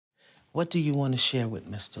What do you want to share with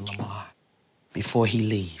Mr. Lamar before he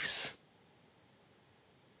leaves?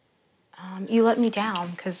 You let me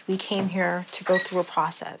down because we came here to go through a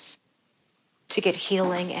process, to get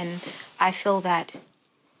healing, and I feel that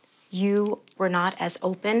you were not as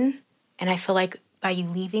open, and I feel like by you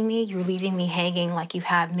leaving me, you're leaving me hanging like you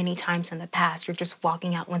have many times in the past. You're just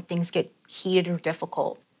walking out when things get heated or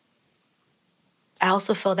difficult. I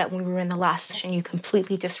also feel that when we were in the last session, you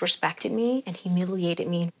completely disrespected me and humiliated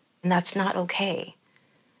me, and that's not okay.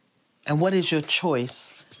 And what is your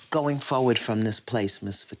choice going forward from this place,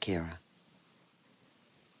 Miss Fakira?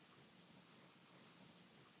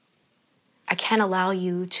 I can't allow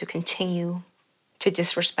you to continue to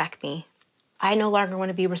disrespect me. I no longer want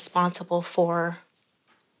to be responsible for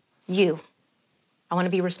you. I want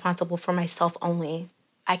to be responsible for myself only.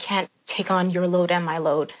 I can't take on your load and my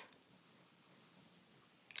load.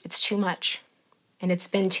 It's too much, and it's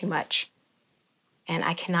been too much. And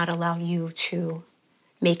I cannot allow you to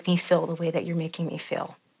make me feel the way that you're making me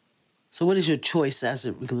feel. So what is your choice as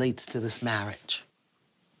it relates to this marriage?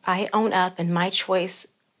 I own up, and my choice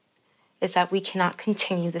is that we cannot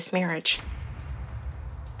continue this marriage.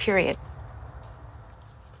 Period.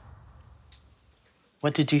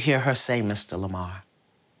 What did you hear her say, Mr. Lamar?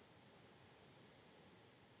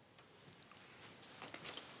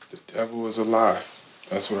 The devil is a lie.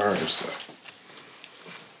 That's what I heard her say.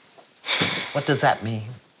 What does that mean?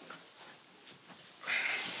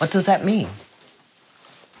 What does that mean?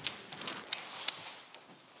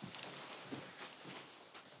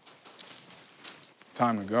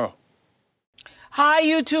 Time to go. Hi,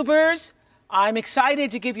 YouTubers. I'm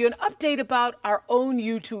excited to give you an update about our own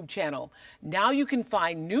YouTube channel. Now you can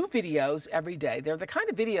find new videos every day. They're the kind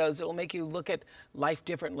of videos that will make you look at life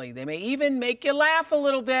differently. They may even make you laugh a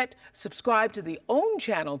little bit. Subscribe to the OWN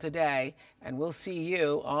channel today, and we'll see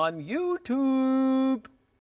you on YouTube.